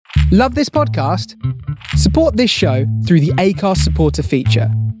Love this podcast? Support this show through the Acast supporter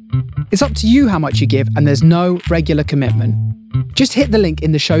feature. It's up to you how much you give, and there's no regular commitment. Just hit the link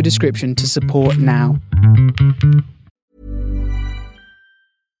in the show description to support now.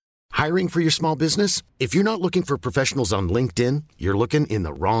 Hiring for your small business? If you're not looking for professionals on LinkedIn, you're looking in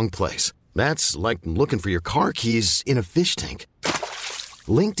the wrong place. That's like looking for your car keys in a fish tank.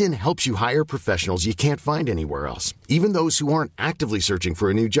 LinkedIn helps you hire professionals you can't find anywhere else, even those who aren't actively searching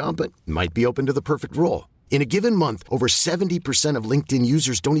for a new job but might be open to the perfect role. In a given month, over 70% of LinkedIn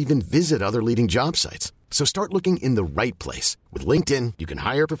users don't even visit other leading job sites. So start looking in the right place. With LinkedIn, you can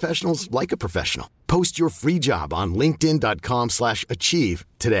hire professionals like a professional. Post your free job on linkedin.com/achieve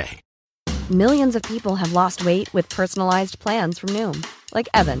today. Millions of people have lost weight with personalized plans from Noom. Like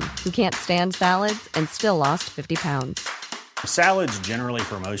Evan, who can't stand salads and still lost 50 pounds. Salads generally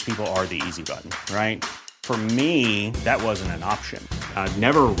for most people are the easy button, right? For me, that wasn't an option. I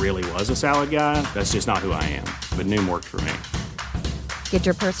never really was a salad guy. That's just not who I am. But Noom worked for me. Get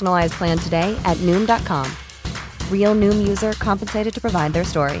your personalized plan today at Noom.com. Real Noom user compensated to provide their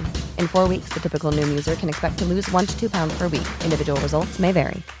story. In 4 weeks, the typical Noom user can expect to lose 1 to 2 pounds per week. Individual results may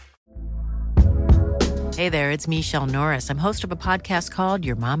vary. Hey there, it's Michelle Norris. I'm host of a podcast called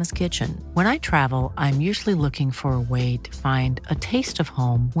Your Mama's Kitchen. When I travel, I'm usually looking for a way to find a taste of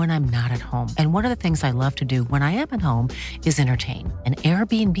home when I'm not at home. And one of the things I love to do when I am at home is entertain. And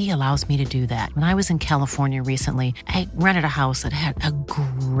Airbnb allows me to do that. When I was in California recently, I rented a house that had a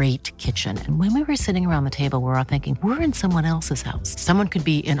great kitchen. And when we were sitting around the table, we were all thinking, we're in someone else's house. Someone could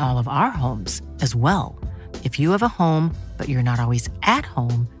be in all of our homes as well. If you have a home, but you're not always at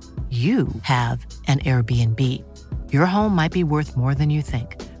home, you have an Airbnb. Your home might be worth more than you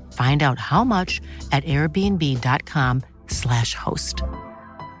think. Find out how much at airbnb.com/host.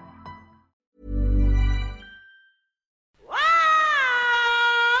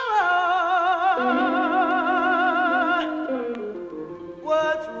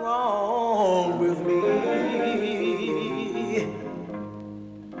 What's wrong with me?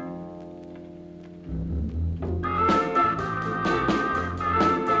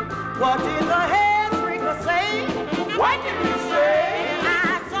 What did the hair shrinker say? What did he say?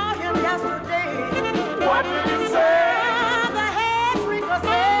 I saw him yesterday. What did he say? The hair shrinker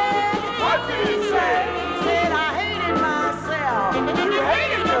said. What did he say? He said, I hated myself. You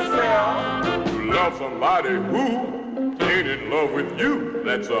hated yourself? You love somebody who ain't in love with you.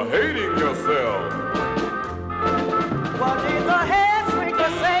 That's a hating yourself. What did the hair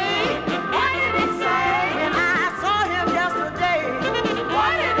shrinker say? What did he say? And I saw him yesterday.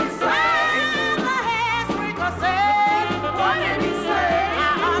 What did he say? The hair shrinker said. What did he say? I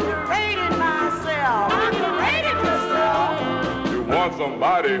underrated myself. Underrated yourself? You want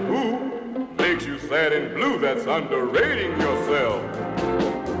somebody who makes you sad and blue. That's underrating yourself.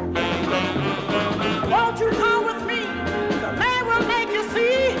 Won't you come with me? The man will make you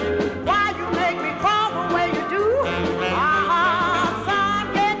see why you make me crawl the way you do. Some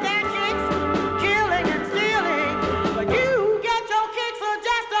get their kicks killing and stealing, but you get your kicks for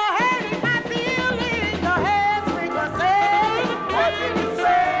just a hurting my feelings. The hair shrinker said, what did he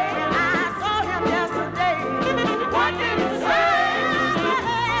say? And I saw him yesterday. What did he say? The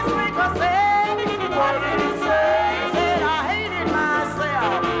hair shrinker said, what did he say? He said, I hated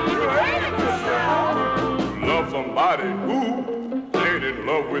myself. You hated yourself? Love somebody who ain't in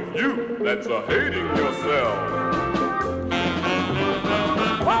love with you. That's a hating yourself.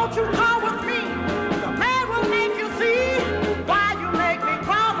 Won't you come with me? The man will make you see why you make me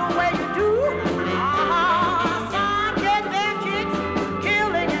crawl the way you do. Some get their kicks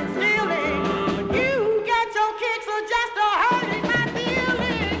killing and stealing, but you get your kicks for just a hurting my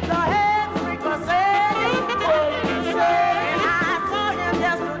feelings. The head shrinker said, what did he say? And I saw him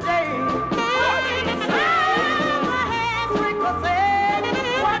yesterday. What did he say? The head shrinker said,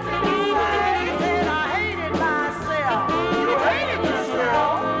 what did he say? He said, I hated myself. You hated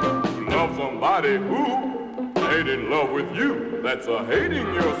yourself? Love somebody who ain't in love with you. That's a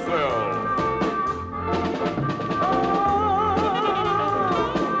hating yourself.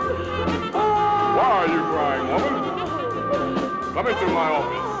 Why are you crying, woman? Come into my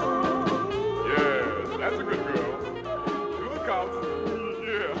office. Yes, that's a good girl. To the couch.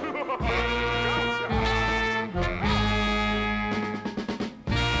 Yeah.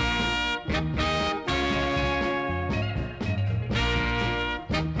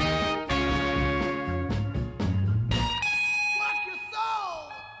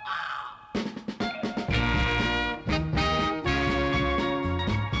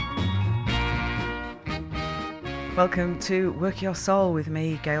 Welcome to Work Your Soul with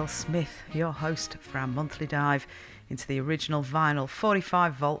me, Gail Smith, your host for our monthly dive into the original vinyl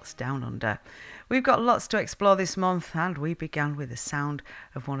 45 volts down under. We've got lots to explore this month, and we began with the sound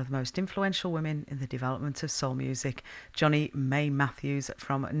of one of the most influential women in the development of soul music, Johnny May Matthews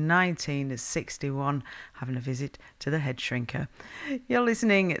from 1961, having a visit to the Head Shrinker. You're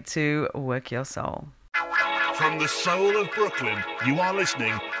listening to Work Your Soul. From the soul of Brooklyn, you are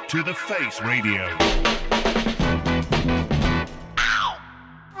listening to The Face Radio.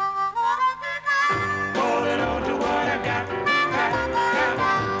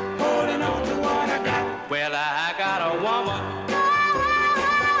 Well, I got a woman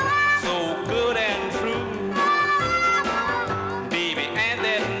so good and true, baby, and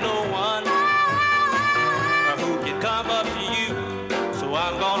there's no one who can come up to you. So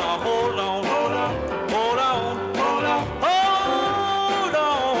I'm gonna hold on, hold on, hold on, hold on, hold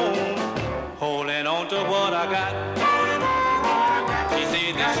on, holding on to what I got. She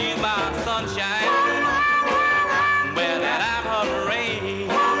said that she's my sunshine, well, that I'm her rain.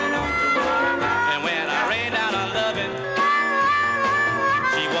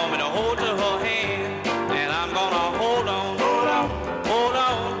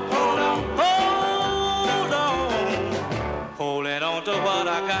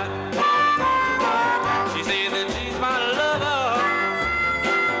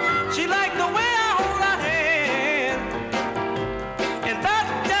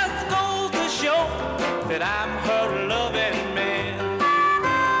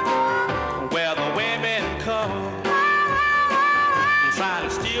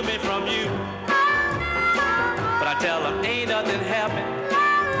 Tell them ain't nothing happening.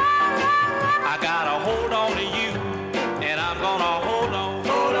 I gotta hold on to you, and I'm gonna hold on,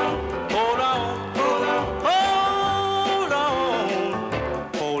 hold on, hold on, hold on, hold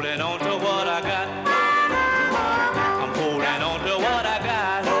on, holding on to what I got. I'm holding on to what I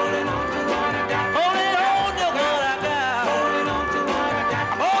got. Holding on to what I got. Holding on to what I got. Holding on to what I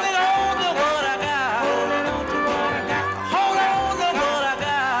got. I'm holding on to what I got. Holding on to what I got. Hold on to what I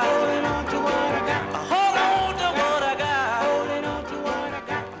got. Holding on to what I got. Hold on to what I got. Holding on to what I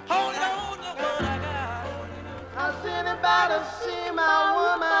got. Holding on to what I got. Has anybody seen my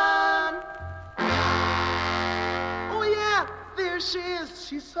woman? Oh yeah, there she is.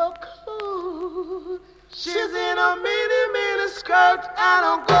 She's so cool. She's in a mini skirt and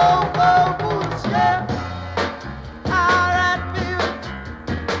a go-go boots, yeah. All right, baby.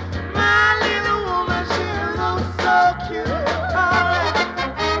 My little woman, she looks so cute. All right,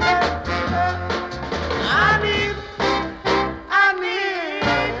 I need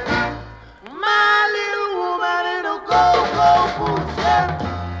my little woman in a go-go boots, yeah.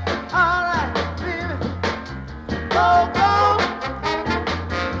 All right, baby. Go-go.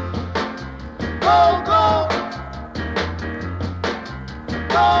 Go-go.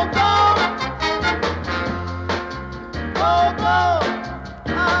 Go-go. Go-go.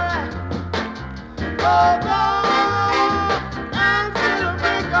 All right. Go-go. Until the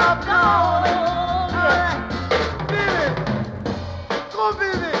break of dawn. All right. Baby. Go,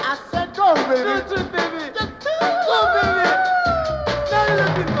 baby. I said go, baby. Just baby. Just go, baby. Now you're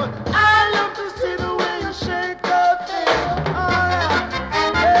looking good. I love to see the way you shake your thing. All right.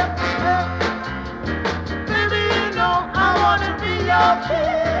 Yeah, yeah. Baby, you know I wanna be your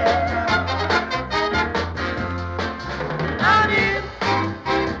king. I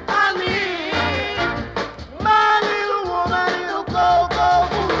need my little woman, little go-go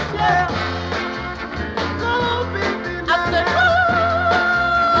boots, yeah. Go, baby, now. I said, go,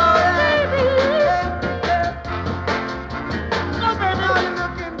 baby. Yeah, yeah. Go, baby, you're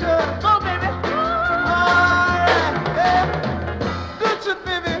looking good. Go, baby. All right, yeah. Good shit,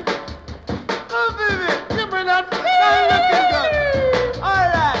 baby. Go, baby. Give me that. Now you're looking good. All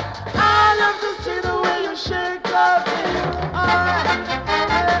right. I love to see the way you shake your thing. All right.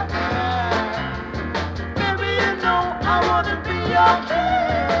 Yeah. Baby, you know I wanna be your king.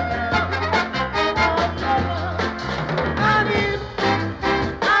 Oh, yeah.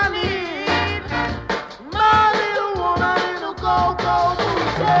 I need my little woman in a go-go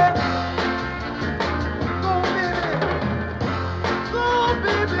boots, yeah. Go, baby. Go,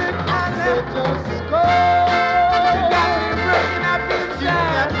 baby. I said just go. You got me breaking up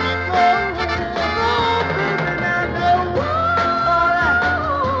inside. Go, baby, now no. All right.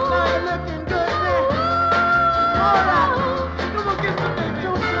 Now you're looking good, man. All right. Come on, get some, baby.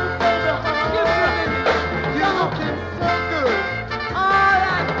 Don't you, baby. Get some. You're looking so good. All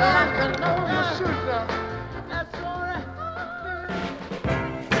right. Like I know you should now. That's all right.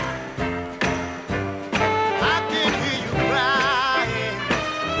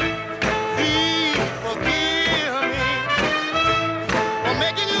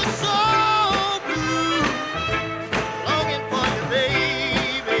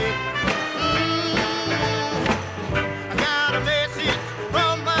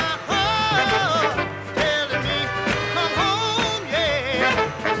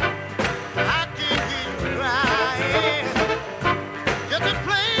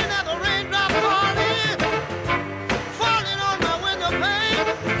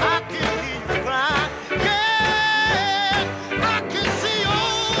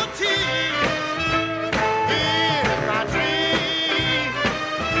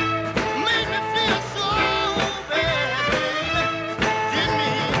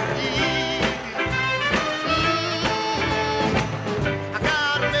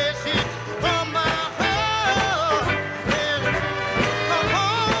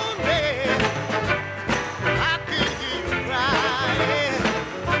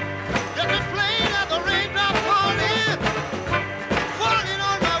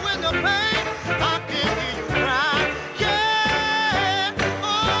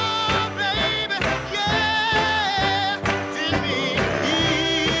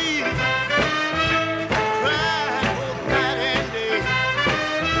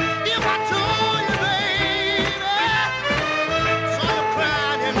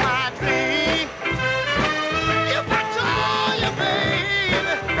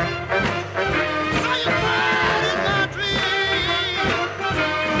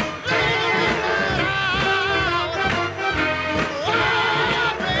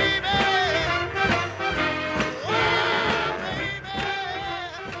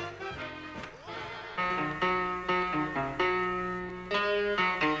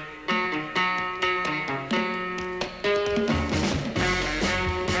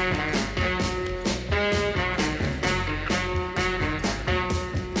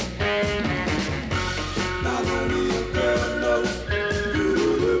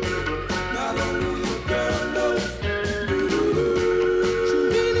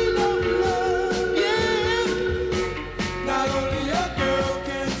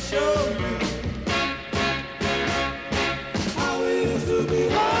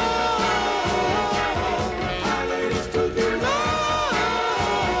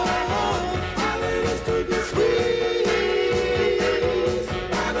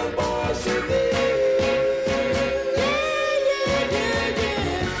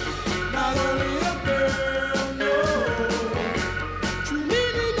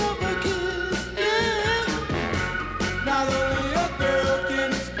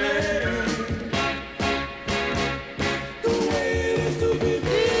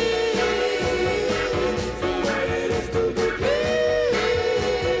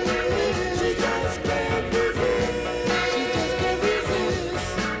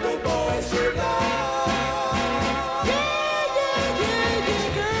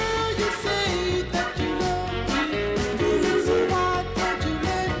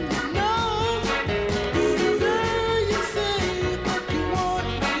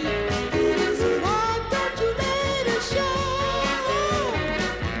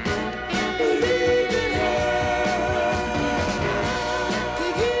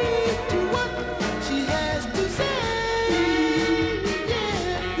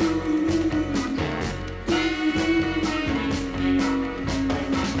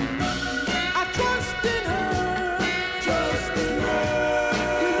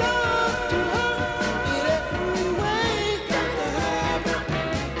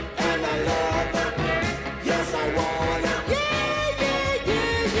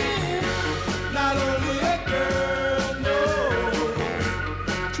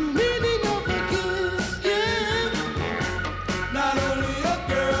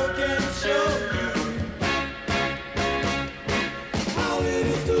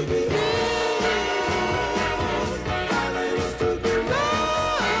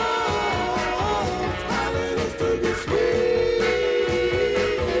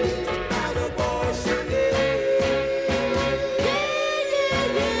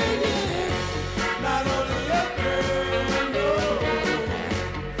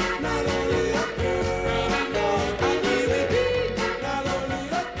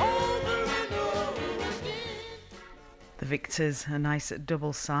 Nectars, a nice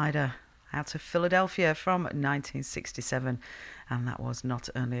double-sider out of Philadelphia from 1967. And that was Not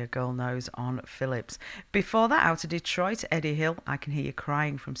Only a Girl Knows on Phillips. Before that, out of Detroit, Eddie Hill, I Can Hear You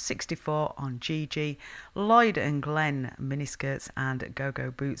Crying from 64 on GG. Lloyd and Glenn, Miniskirts and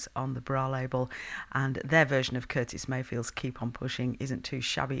Go-Go Boots on the Bra label. And their version of Curtis Mayfield's Keep On Pushing isn't too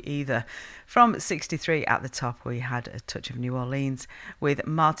shabby either. From 63 at the top, we had A Touch of New Orleans with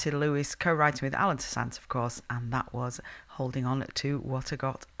Marty Lewis, co-writing with Alan Toussaint, of course, and that was Holding On to What I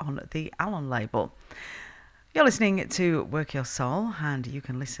Got on the Allen label. You're listening to Work Your Soul, and you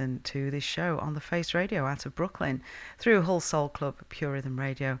can listen to this show on the Face Radio out of Brooklyn through Hull Soul Club, Pure Rhythm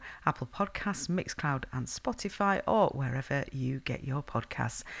Radio, Apple Podcasts, Mixcloud and Spotify, or wherever you get your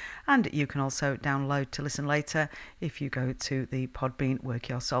podcasts. And you can also download to listen later if you go to the Podbean Work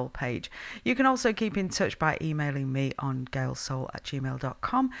Your Soul page. You can also keep in touch by emailing me on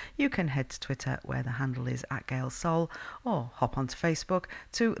gailsoul@gmail.com. You can head to Twitter where the handle is @gailsoul, or hop onto Facebook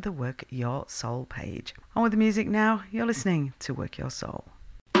to the Work Your Soul page. On with the music now. You're listening to Work Your Soul.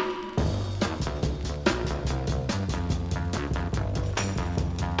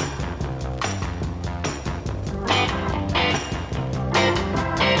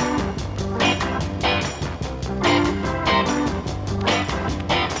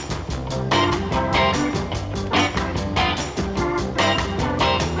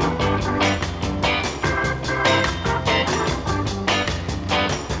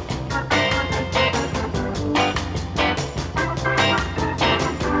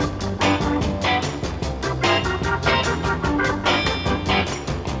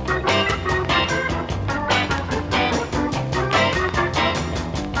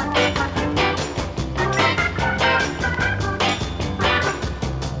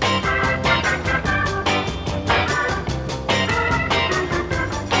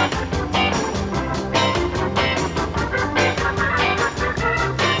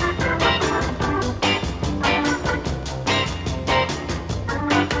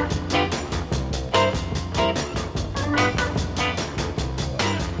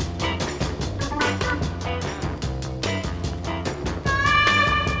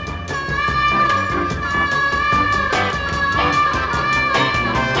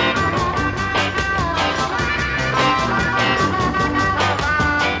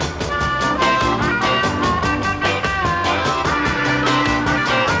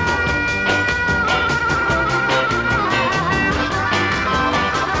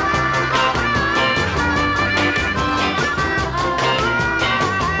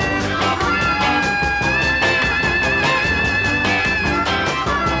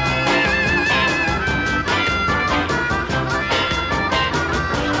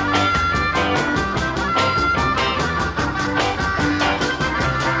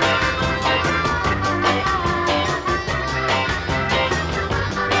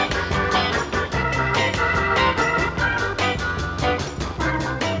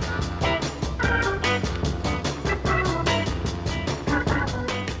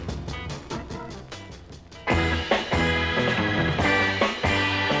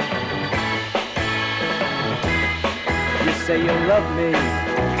 Say you love me,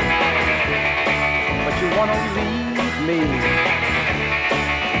 but you wanna leave me.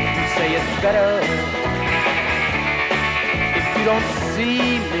 You say it's better if you don't see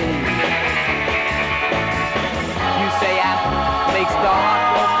me. You say it makes the heart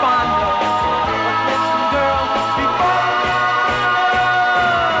grow fonder, but listen, girl, before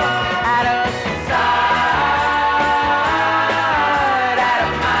out of sight, out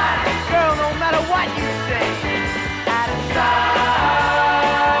of mind. Girl, no matter what you say, out of sight,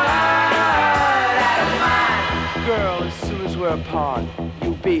 girl, as soon as we're apart,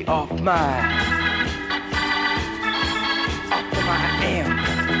 you'll be off mine, off of my hands,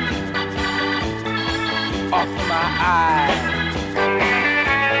 off of my eyes,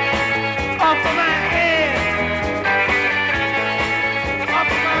 off of my hands,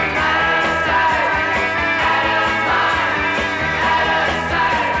 off of my mind, out of mind, out of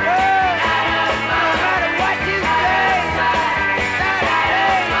sight, girl, no matter what you say, out of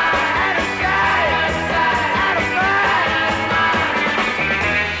sight, out of mind.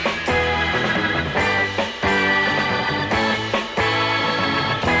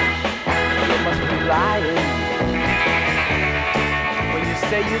 You must be lying when you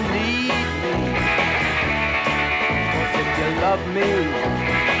say you need me. 'Cause if you love me,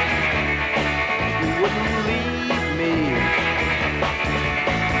 you wouldn't leave me.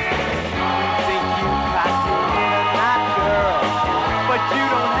 You think you got me in a knot, girl, but you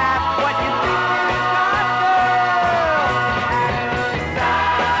don't have what you think you got, girl. Out of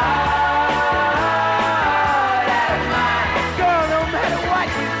sight, out of mind,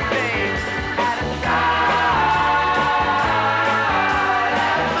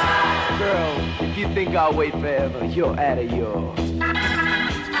 you think I'll wait forever, you're out of your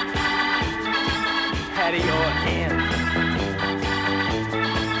head,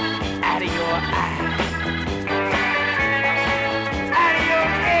 out of your eye, out of your head, out of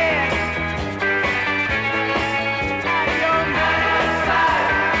your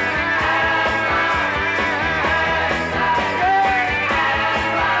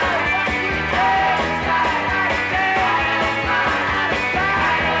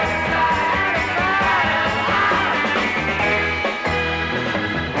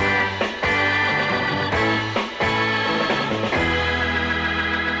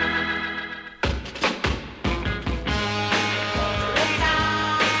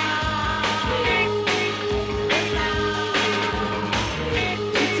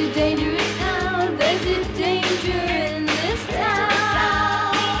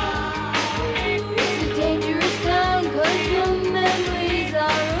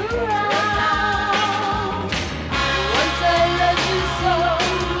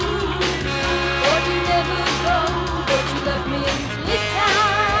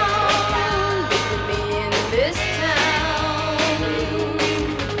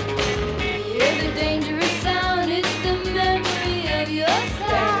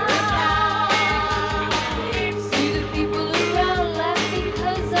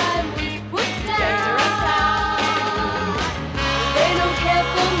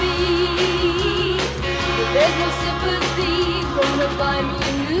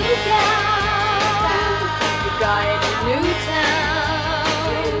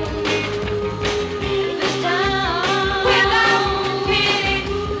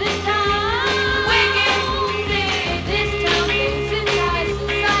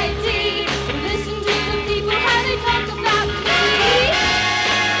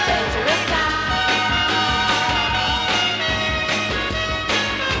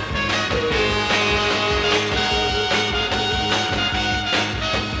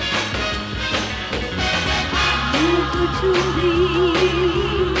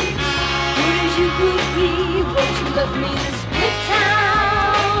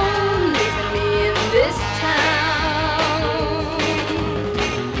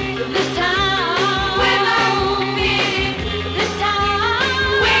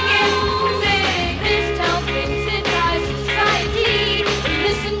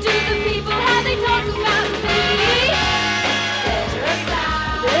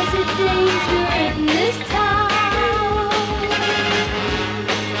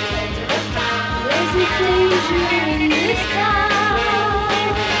danger in this town.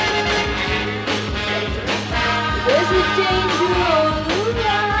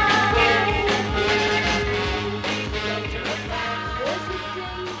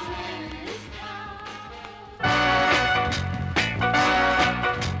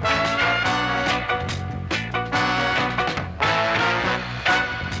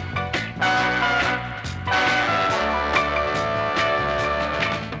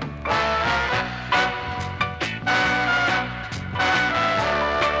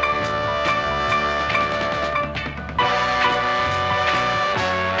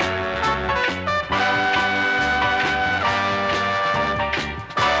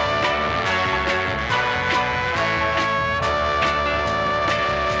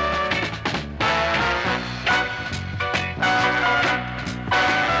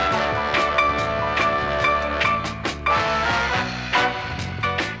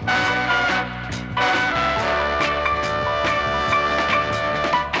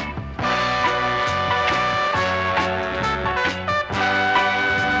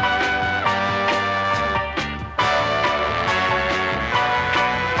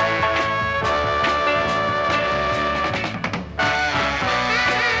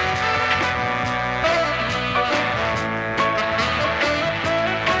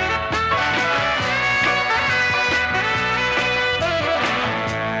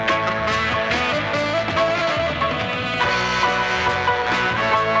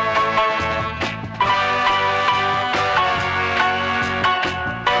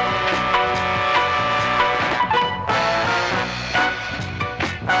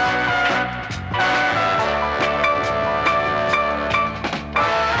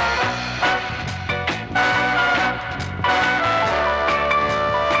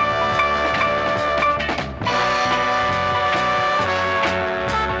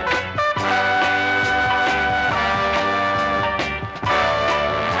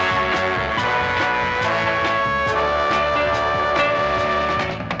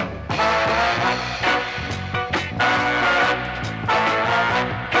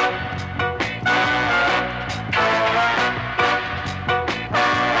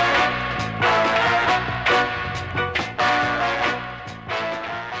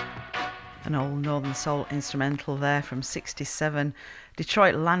 Southern Soul instrumental there from 67.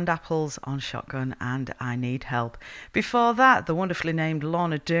 Detroit Land Apples on Shotgun and I Need Help. Before that, the wonderfully named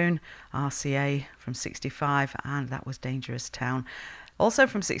Lorna Doone, RCA from 65, and that was Dangerous Town. Also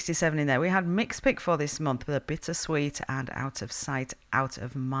from 67 in there, we had Mixed Pick for this month with a Bittersweet and Out of Sight, Out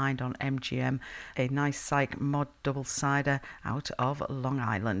of Mind on MGM, a nice psych mod double-sider out of Long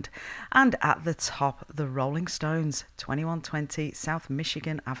Island. And at the top, the Rolling Stones, 2120 South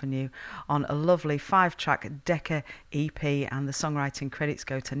Michigan Avenue on a lovely 5-track Decca EP, and the songwriting credits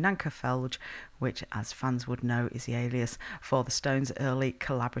go to Nanka Felge, which, as fans would know, is the alias for the Stones' early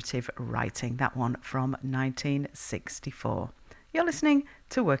collaborative writing, that one from 1964. You're listening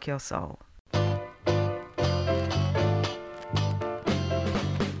to Work Your Soul.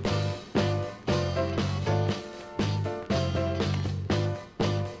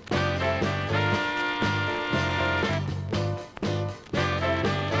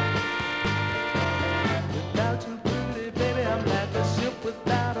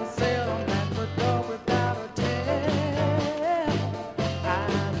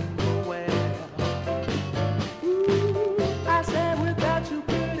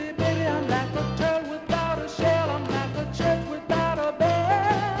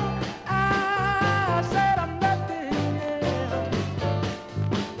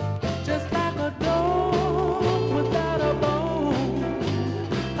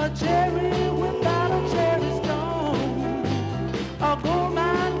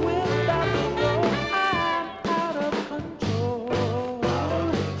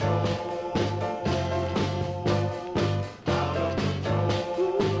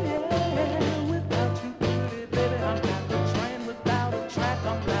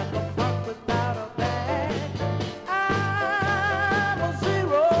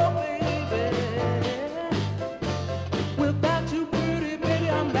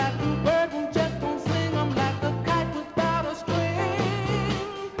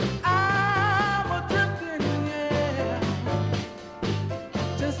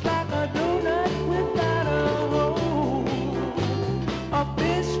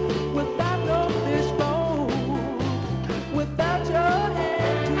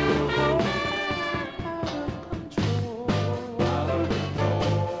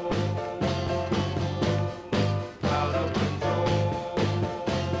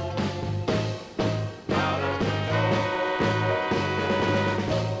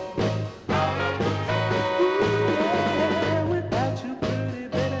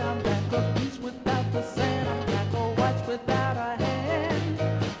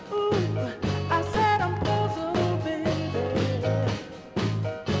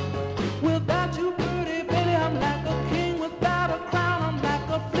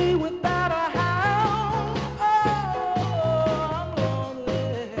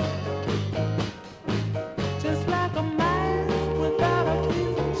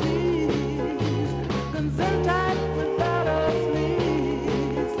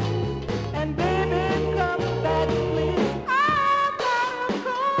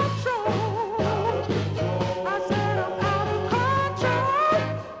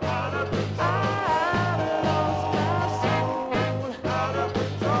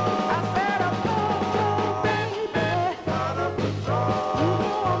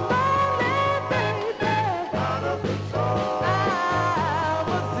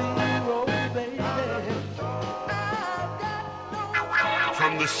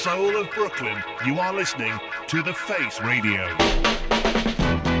 The soul of Brooklyn, you are listening to The Face Radio.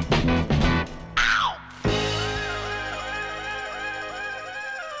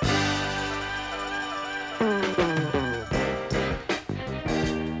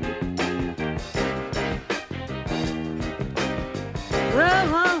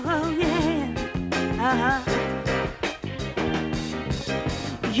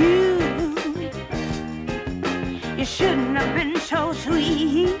 You shouldn't have been so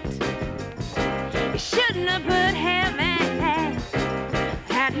sweet. You shouldn't have put heaven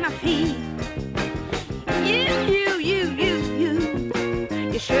at my feet.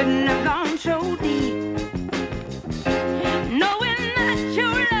 You shouldn't have gone so deep. Knowing that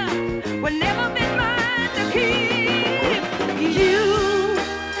your love would never be mine to keep. You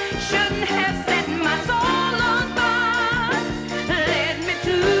shouldn't have set my soul on fire. Led me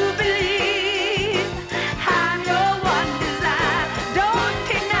to believe I know what desire. Don't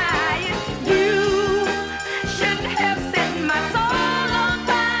deny it. You shouldn't have set my soul on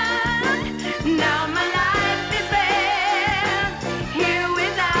fire. Now my life is bare here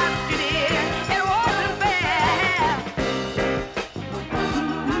without you, dear. And all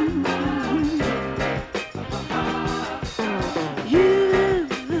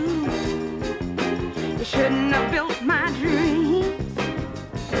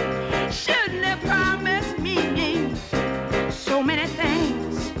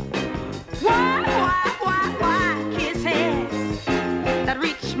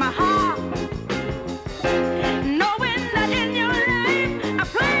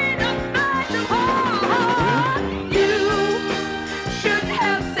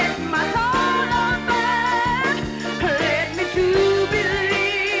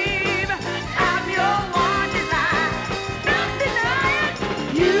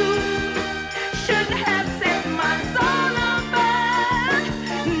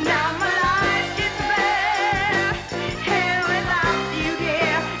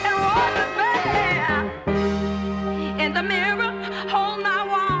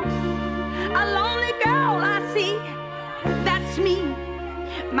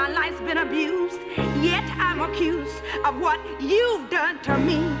My life's been abused, yet I'm accused of what you've done to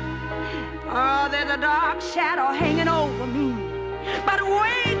me. Oh, there's a dark shadow hanging over me. But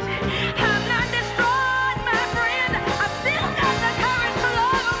wait, I'm not destroyed, my friend. I've still got the courage to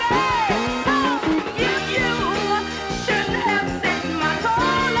love again. Oh, you shouldn't have set my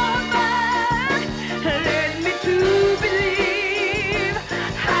soul on fire. Led me to believe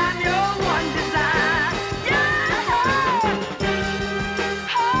I'm your one desire. Yeah.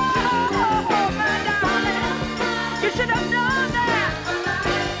 Oh, my darling, you should have known that.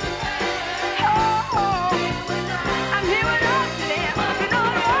 Oh, I'm here with us today. You know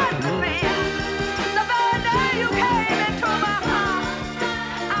what, man? The very day you came into my heart,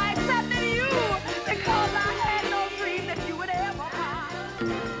 I accepted you because I had no dream that you would ever part.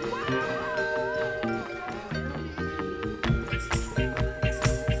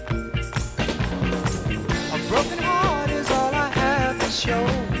 A broken heart is all I have to show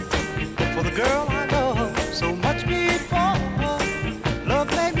for the girl I love so much before. Love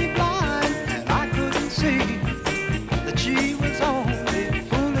made me blind and I couldn't see that she was only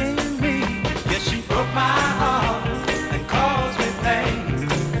fooling me. Yes, she broke my heart and caused me pain,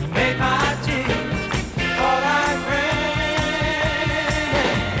 made my tears fall like rain.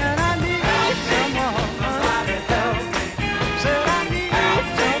 And I need someone, somebody help me. Said I need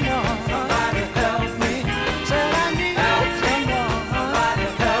someone, somebody help me. Said I need someone, somebody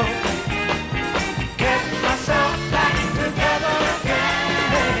help me. Get myself back together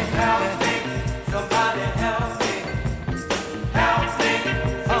again. Help me, somebody help me. Help me,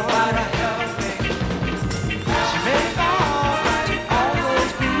 somebody help me. She made a vow to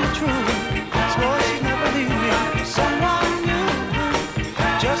always be true. Swore she'd never leave me for someone new.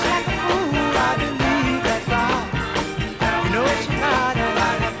 Just like a fool, I believed that vow. You know she lied and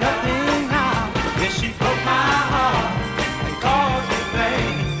I have nothing now. Yes, she broke my heart and caused me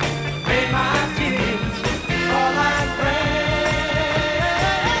pain, made my tears fall like rain.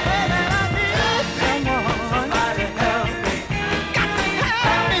 And I need someone, somebody help me. Got to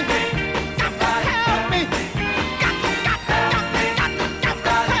help me. Somebody help me. Got to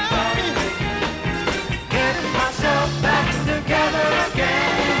help me. Getting myself back together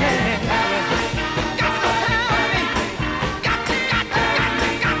again. Got to help me. Got to help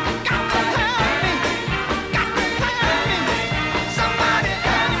me. Got to help me. Somebody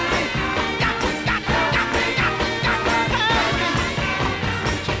help me. Got to help me.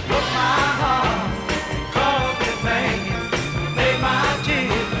 She broke my heart, caused me pain, made my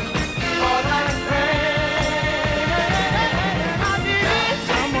tears fall like rain. I need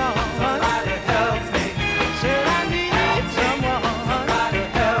someone, somebody help me. Said I need someone, somebody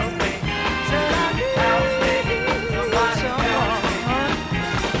help me. Said I need someone.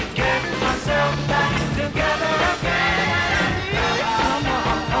 Get myself back together again. I need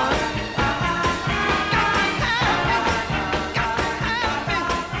someone.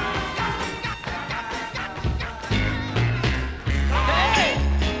 Hey!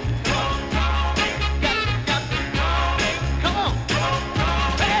 Come on!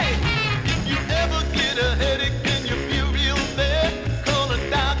 Hey! If you ever get a headache and you feel real bad, call a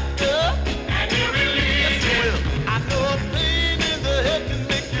doctor and you'll relieve. Yes, you will. I know a pain in the head can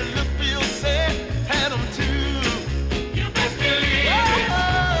make you look real sad. Had 'em too. You best believe it.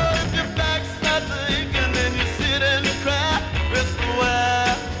 Oh, if your back starts aching and you sit and cry, rest a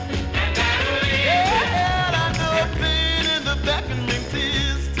while. And that'll relieve it. Yeah, I know a pain in the back can bring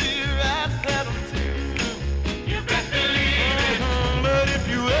tears to your eyes. Had 'em too. You best believe it. But if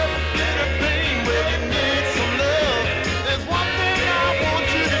you ever get a pain where you need some love, there's one thing I want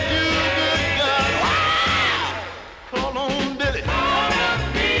you to do, good God. Wow! Call on Billy. Call on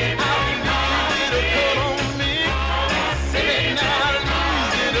me. I need you to call on me. Say it now, I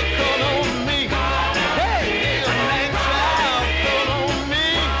need you to call on me. Hey, man, child, call on me.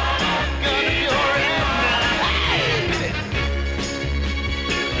 Gonna be alright now. Hey,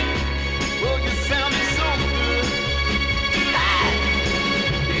 well, you sounded so good.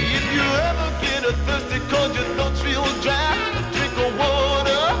 If you ever get a thirsty cold, your throat feels dry, drink of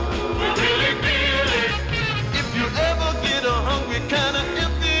water. Really feel it. If you ever get a hungry kind of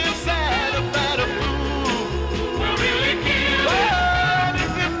empty inside about a food, really feel it. But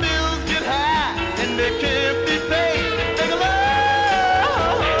if your bills get high and they can't be paid, take a look.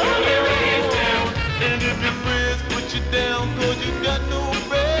 And if your friends put you down 'cause you got no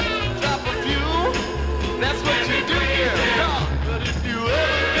bread, drop a few. That's what you do, yeah. But if you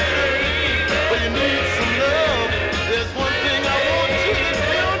ever get a need or you need some love, there's one thing I want you to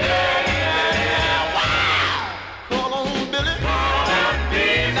do now. Wow! Call on Billy. Call on me.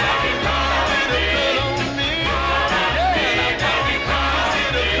 Call on me. Call on me. Yeah, I want you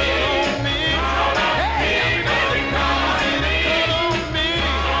to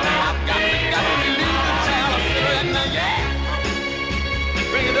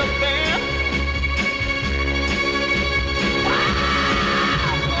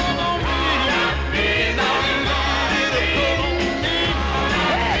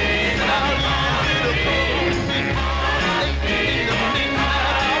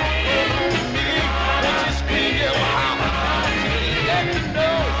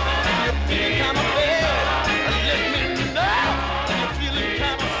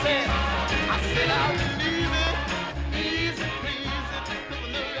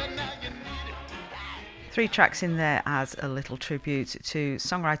 3 tracks in there as a little tribute to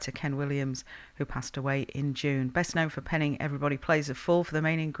songwriter Ken Williams, who passed away in June. Best known for penning Everybody Plays a Fool for the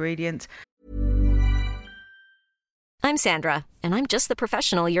main ingredient. I'm Sandra, and I'm just the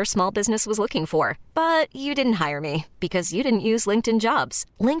professional your small business was looking for. But you didn't hire me because you didn't use LinkedIn Jobs.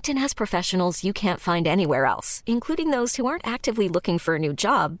 LinkedIn has professionals you can't find anywhere else, including those who aren't actively looking for a new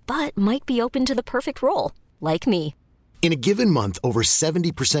job, but might be open to the perfect role, like me. In a given month, over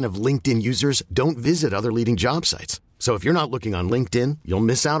 70% of LinkedIn users don't visit other leading job sites. So if you're not looking on LinkedIn, you'll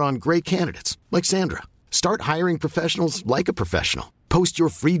miss out on great candidates like Sandra. Start hiring professionals like a professional. Post your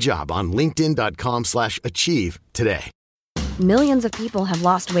free job on linkedin.com/achieve today. Millions of people have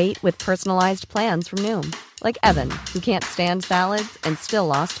lost weight with personalized plans from Noom. Like Evan, who can't stand salads and still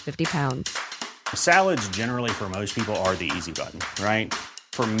lost 50 pounds. Salads generally for most people are the easy button, right?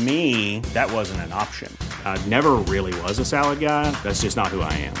 For me, that wasn't an option. I never really was a salad guy. That's just not who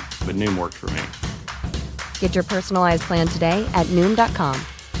I am. But Noom worked for me. Get your personalized plan today at Noom.com.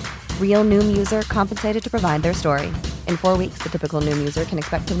 Real Noom user compensated to provide their story. In 4 weeks, the typical Noom user can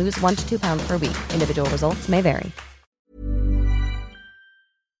expect to lose 1 to 2 pounds per week. Individual results may vary.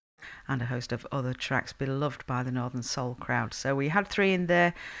 And a host of other tracks beloved by the Northern Soul crowd. So we had 3 in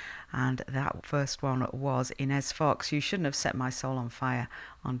there, and that first one was Inez Fox, You Shouldn't Have Set My Soul on Fire,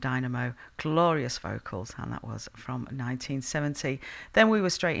 on Dynamo. Glorious vocals, and that was from 1970. Then we were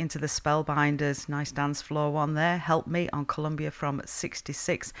straight into the Spellbinders. Nice dance floor one there. Help Me on Columbia from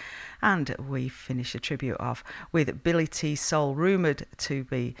 66. And we finish a tribute off with Billy T. Soul, rumoured to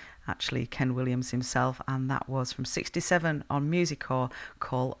be actually Ken Williams himself, and that was from 67 on Music Hall,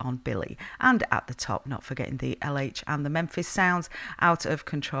 Call on Billy. And at the top, not forgetting the LH and the Memphis Sounds, Out of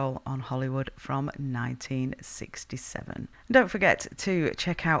Control on Hollywood from 1967. Don't forget to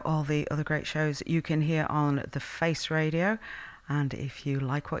check out all the other great shows you can hear on the Face Radio. And if you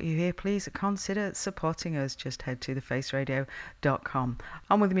like what you hear, please consider supporting us. Just head to thefaceradio.com.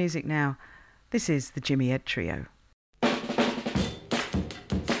 On with the music now. This is the Jimmy Ed Trio.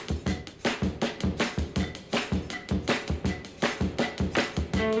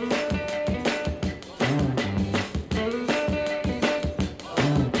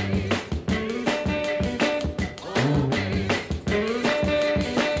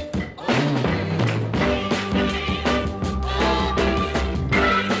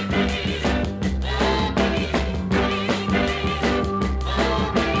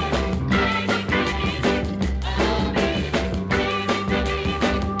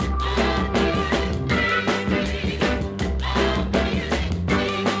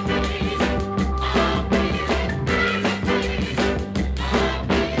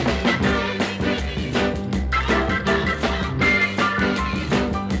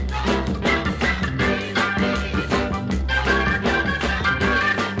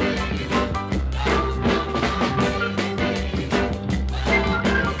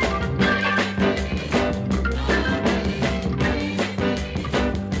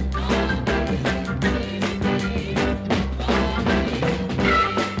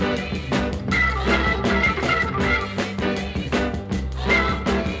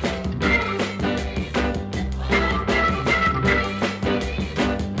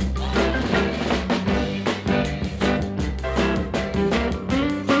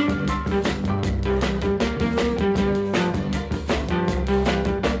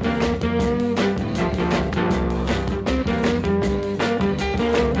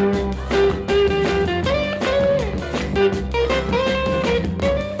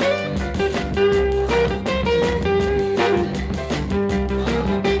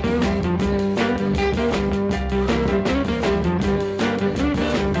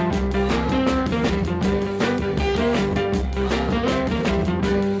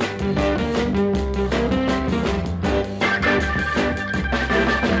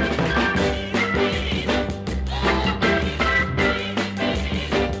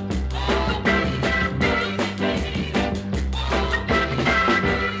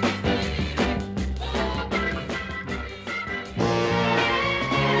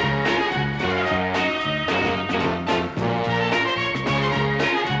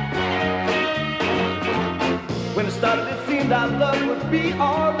 Our love would be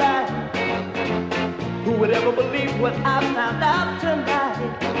alright. Who would ever believe what I found out tonight?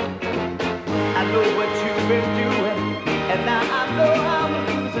 I know what you've been doing, and now I know I'm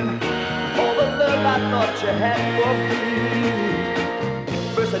losing all the love I thought you had for me.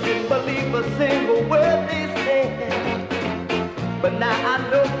 First I didn't believe a single word they said, but now I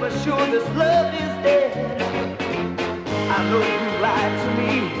know for sure this love is dead. I know you lied to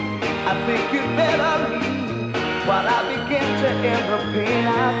me. I think you better leave while I begin to end the pain I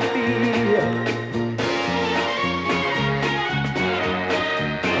feel.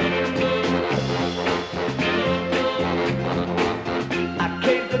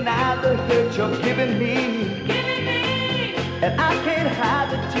 you're giving me. And I can't hide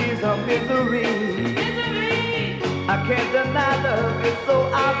the tears of misery. I can't deny love, it's so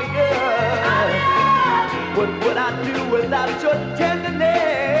obvious. What would I do without your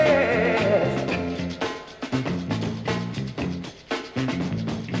tenderness?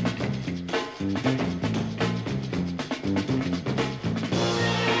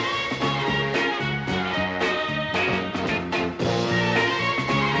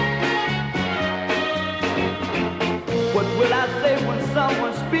 What will I say when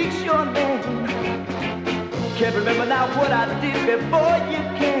someone speaks your name? Can't remember now what I did before you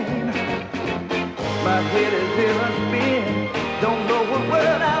came. My head is in a spin. Don't know what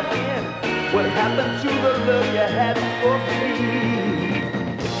world I'm in. What happened to the love you had for me?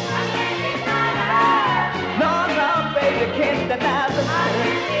 No, no, baby, can't deny the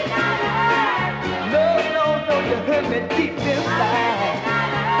hurt. No, no, no, you hurt me deep inside.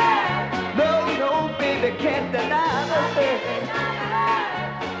 No, no, baby, can't deny the hurt.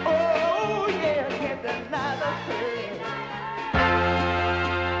 Oh, yeah, can't deny the hurt.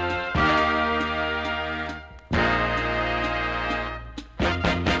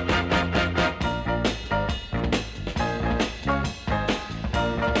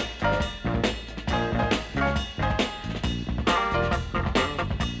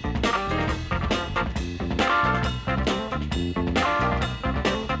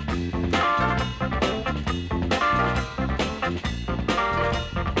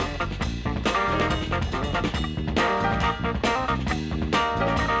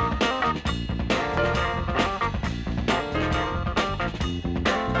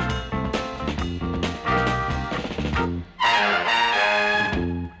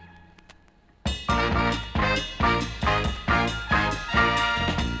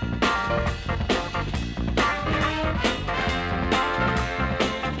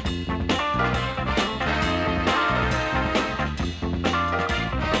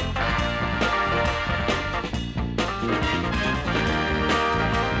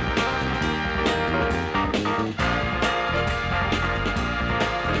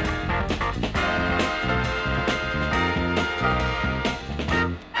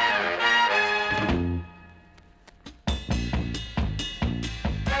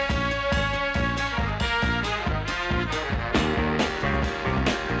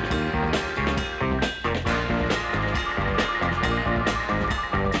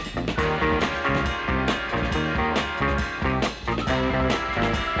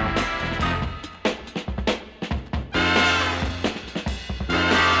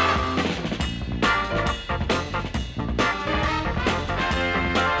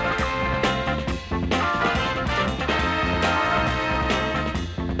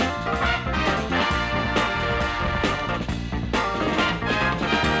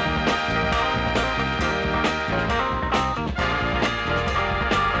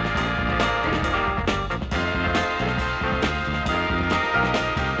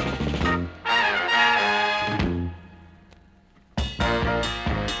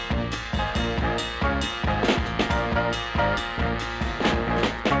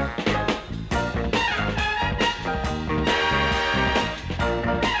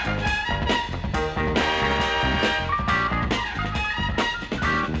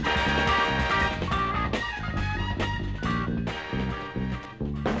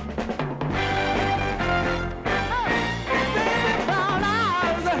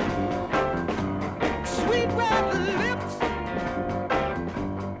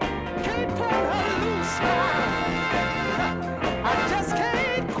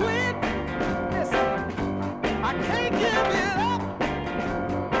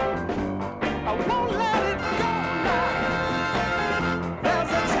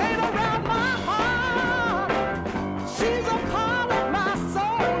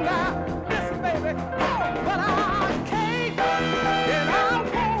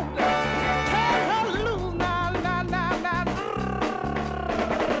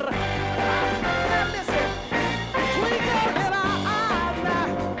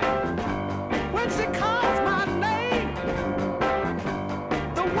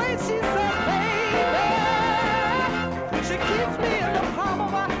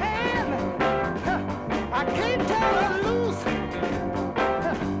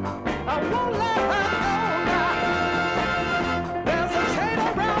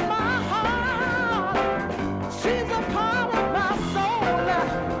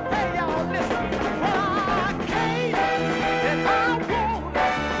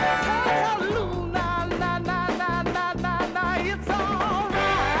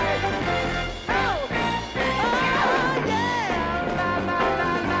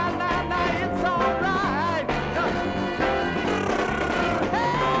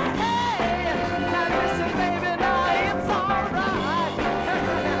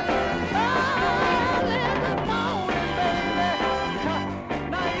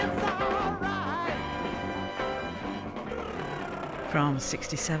 from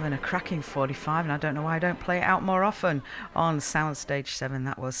 67, a cracking 45, and I don't know why I don't play it out more often on Soundstage 7.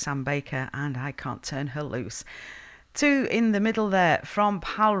 That was Sam Baker and I Can't Turn Her Loose. 2 in the middle there from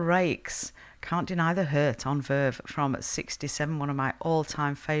Pal Rakes, Can't Deny the Hurt on Verve from 67, one of my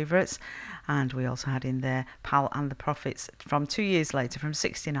all-time favourites. And we also had in there Pal and the Prophets from 2 years later, from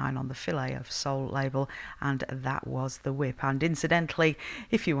 69 on the Filet of Soul label, and that was The Whip. And incidentally,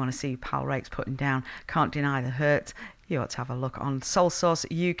 if you want to see Pal Rakes putting down Can't Deny the Hurt, you ought to have a look on Soul Source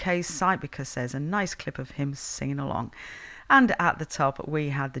UK's site, because there's a nice clip of him singing along. And at the top, we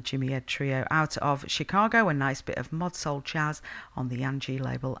had the Jimmy Ed Trio out of Chicago, a nice bit of mod soul jazz on the Angie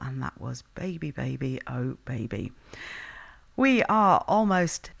label, and that was Baby Baby Oh Baby. We are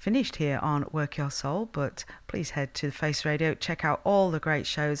almost finished here on Work Your Soul, but please head to the Face Radio, check out all the great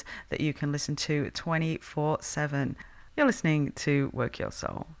shows that you can listen to 24/7. You're listening to Work Your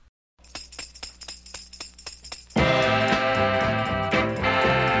Soul.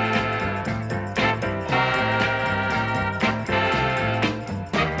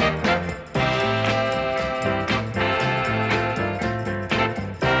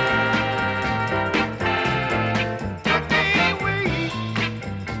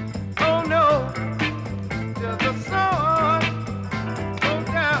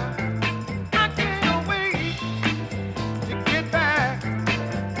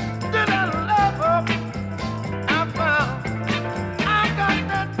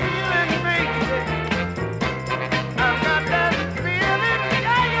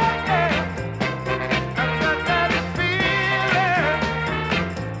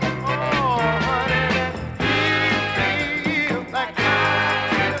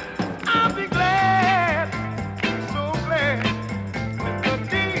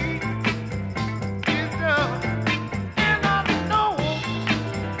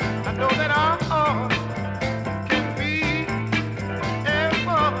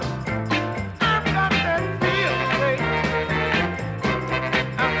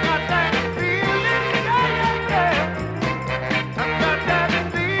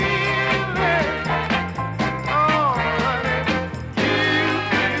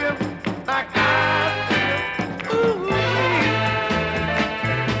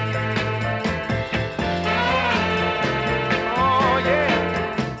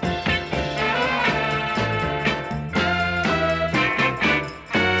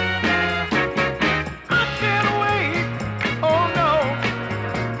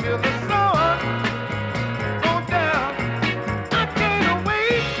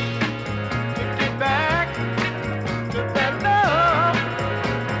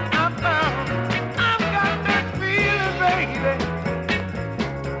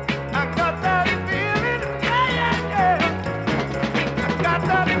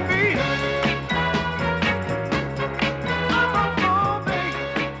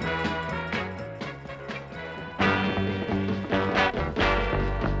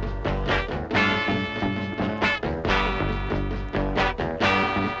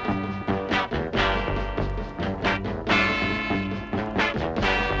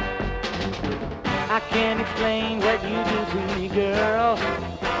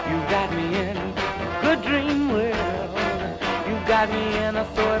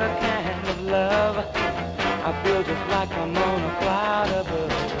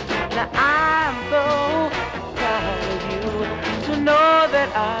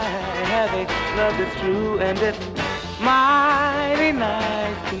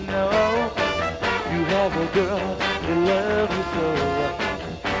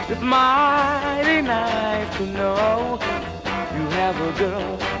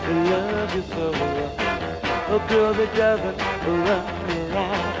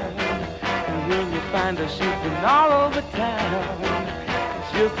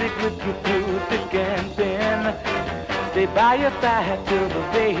 By your side till the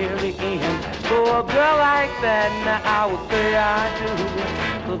very end. For a girl like that, now I would say I do.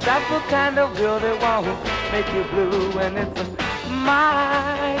 So that's the kind of girl that won't make you blue. And it's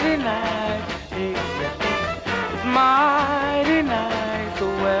mighty nice, it's mighty nice,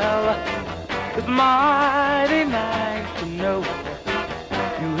 oh well, it's mighty nice to know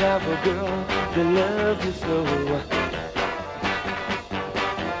you have a girl that loves you so.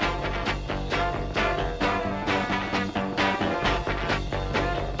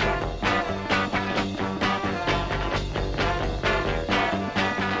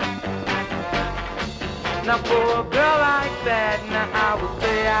 Now for a girl like that, now I would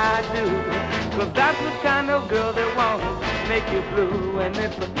say I do. 'Cause that's the kind of girl that won't make you blue. And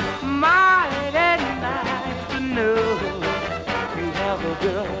it's mighty nice to know you have a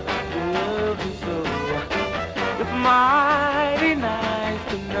girl who loves you so. It's mighty nice.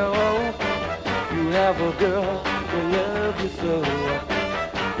 girl, I love you so.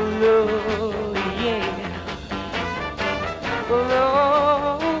 Oh, yeah.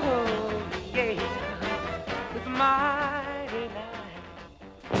 Oh, yeah. It's mighty nice.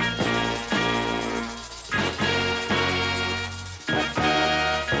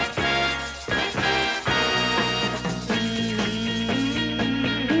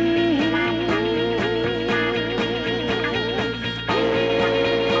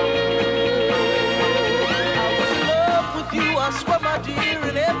 I swear, my dear,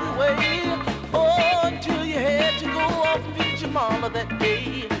 in every way. Oh, until you had to go off and visit your mama that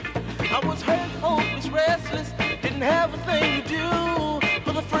day. I was hurt, hopeless, restless, didn't have a thing to do.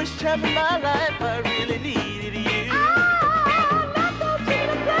 For the first time in my life, I really needed you. Ah, let's go to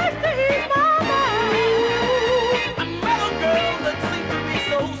the place to eat my mind. I met a girl that seemed to be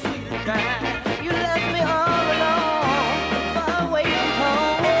so sweet and kind. You left me all alone, far away from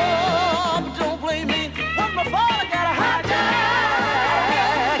home. Oh, but don't blame me, when my father got a hijack.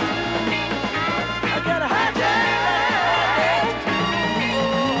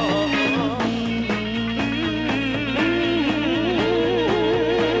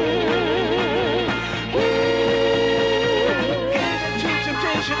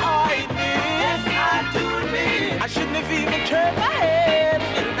 Turn my head,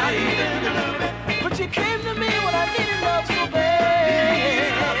 but you came to me when I needed love so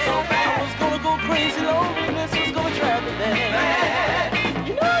bad. I was gonna go crazy, loneliness was gonna drive me mad.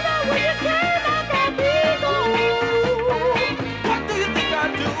 You know that when you came, I got me gone. What do you think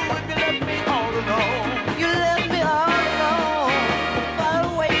I'd do if you left me all alone? You left me all alone, far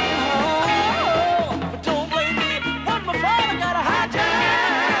away from home. But don't blame me when my father got a hijack.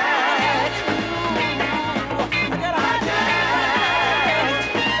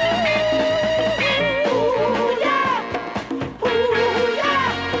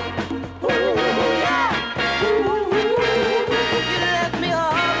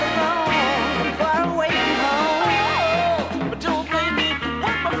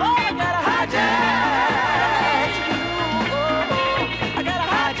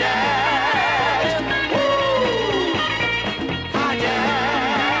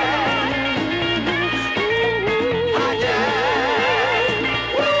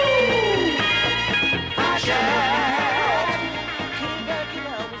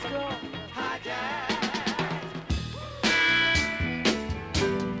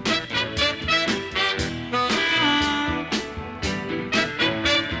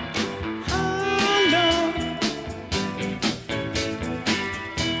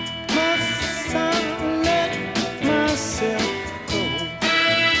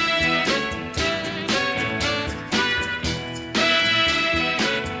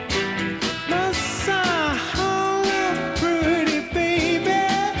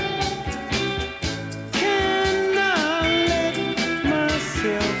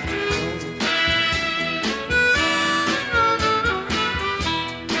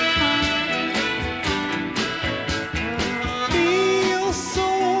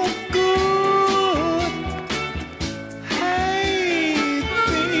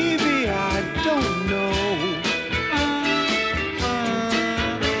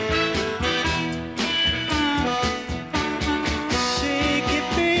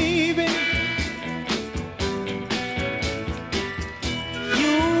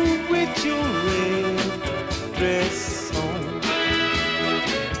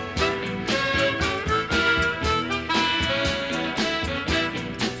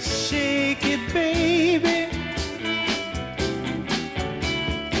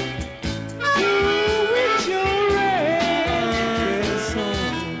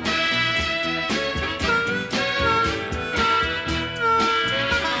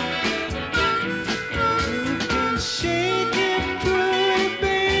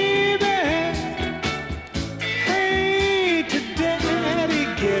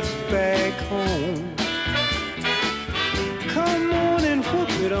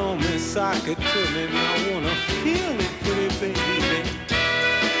 Sock it to me, and I wanna feel it, pretty baby.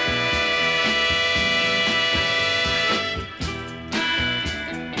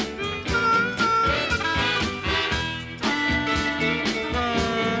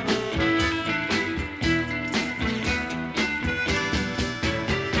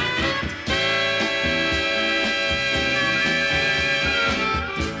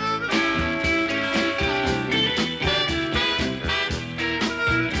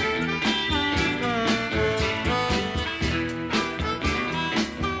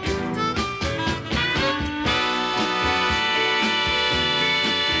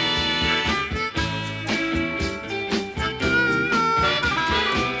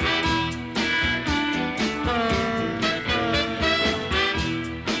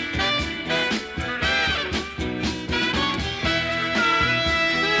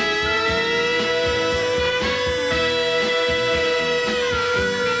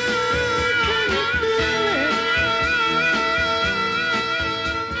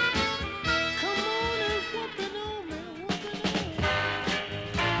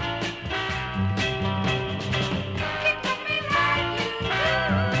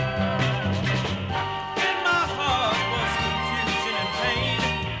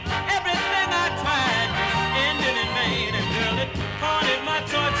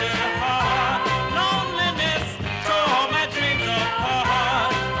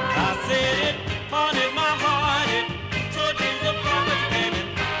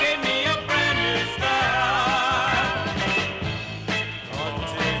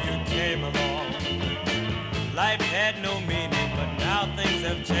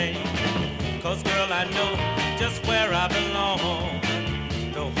 I know just where I belong.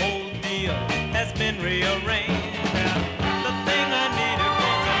 The whole deal has been rearranged. The thing I needed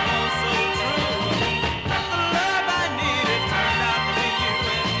was a love so true. The love I needed turned out to be you.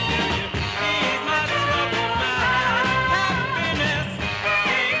 And you ease my trouble, my happiness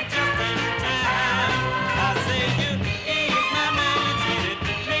came just in time. I say you ease my mind, you treated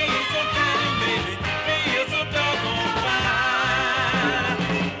me so kind and made me feel so doggone fine.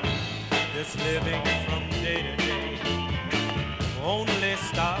 This living from day to day only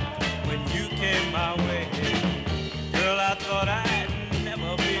stopped when you came my way. Girl, I thought I'd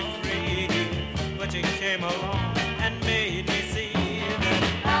never be free, but you came along and made me see that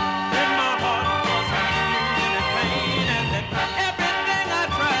in my heart was confusion and pain, and that everything I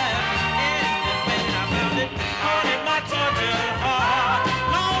tried in the vain. I found it haunted my tortured heart.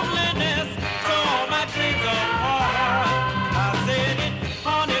 Loneliness tore my dreams apart. I said it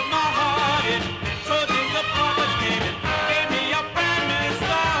haunted my heart, it tore things apart, but came and gave me a brand new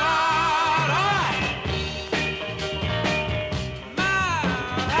start. All right.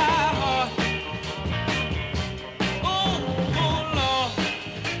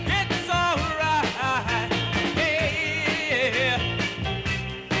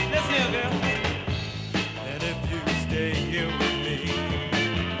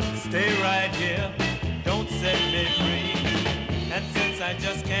 I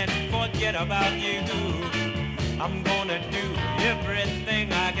just can't forget about you. I'm gonna do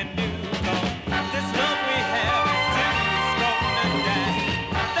everything I can do, 'cause this love we have is too strong to die.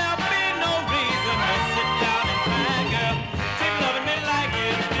 There'll be no reason to sit down and cry, girl. Keep loving me like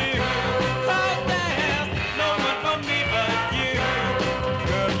you do, 'cause there's no one for me but you.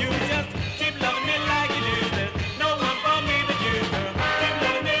 Girl, you just keep loving me like you do. There's no one for me but you, girl. Keep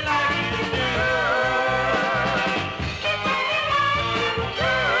loving me like you do.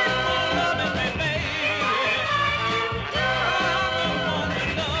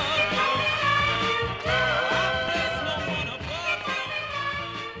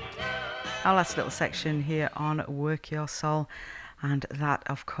 Our last little section here on Work Your Soul, and that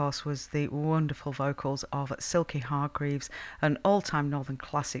of course was the wonderful vocals of Silky Hargreaves, an all-time Northern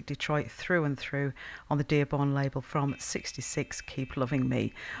classic, Detroit through and through, on the Dearborn label from 66, Keep Loving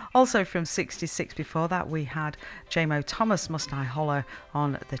Me. Also from 66 before that we had J-Mo Thomas, Must I Holler,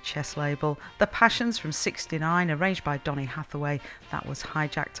 on the Chess label. The Passions from 69, arranged by Donny Hathaway, that was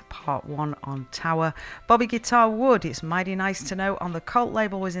Hijacked Part 1 on Tower. Bobby Guitar Wood, It's Mighty Nice to Know, on the Cult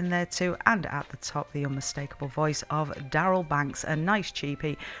label was in there too, and at the top the unmistakable voice of Daryl Banks, a nice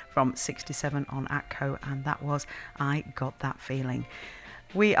cheapie from 67 on Atco, and that was I Got That Feeling.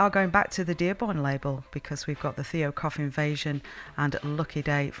 We are going back to the Dearborn label because we've got the Theo Koff Invasion and Lucky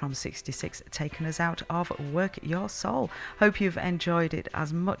Day from 66 taking us out of Work Your Soul. Hope you've enjoyed it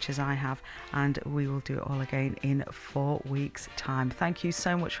as much as I have, and we will do it all again in 4 weeks' time. Thank you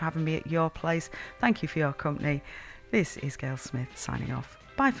so much for having me at your place. Thank you for your company. This is Gail Smith signing off.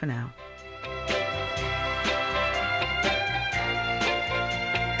 Bye for now.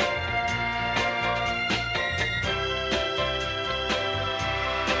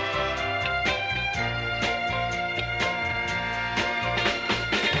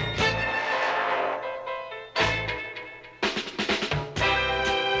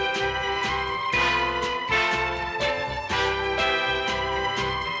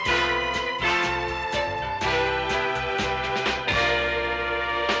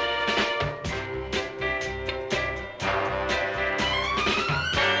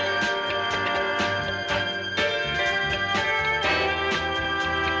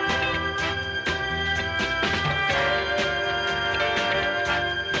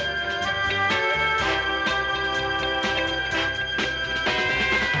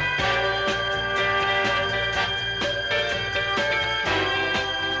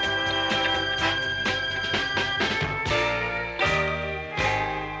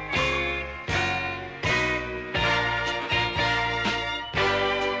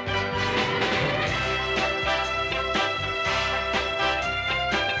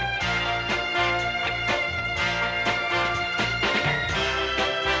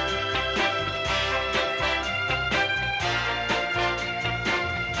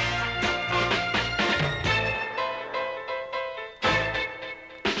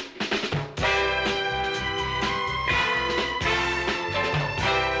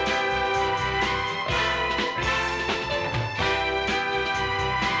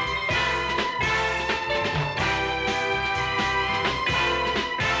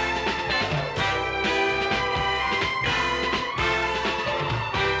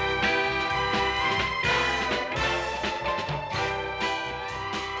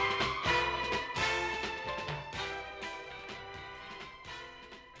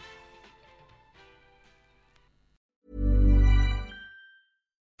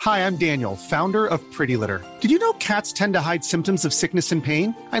 Hi, I'm Daniel, founder of Pretty Litter. Did you know cats tend to hide symptoms of sickness and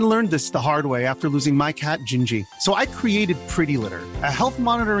pain? I learned this the hard way after losing my cat, Gingy. So I created Pretty Litter, a health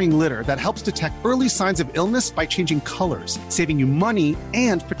monitoring litter that helps detect early signs of illness by changing colors, saving you money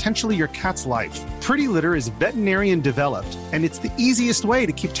and potentially your cat's life. Pretty Litter is veterinarian developed, and it's the easiest way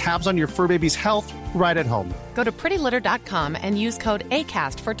to keep tabs on your fur baby's health right at home. Go to prettylitter.com and use code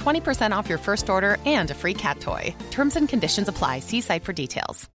ACAST for 20% off your first order and a free cat toy. Terms and conditions apply. See site for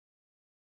details.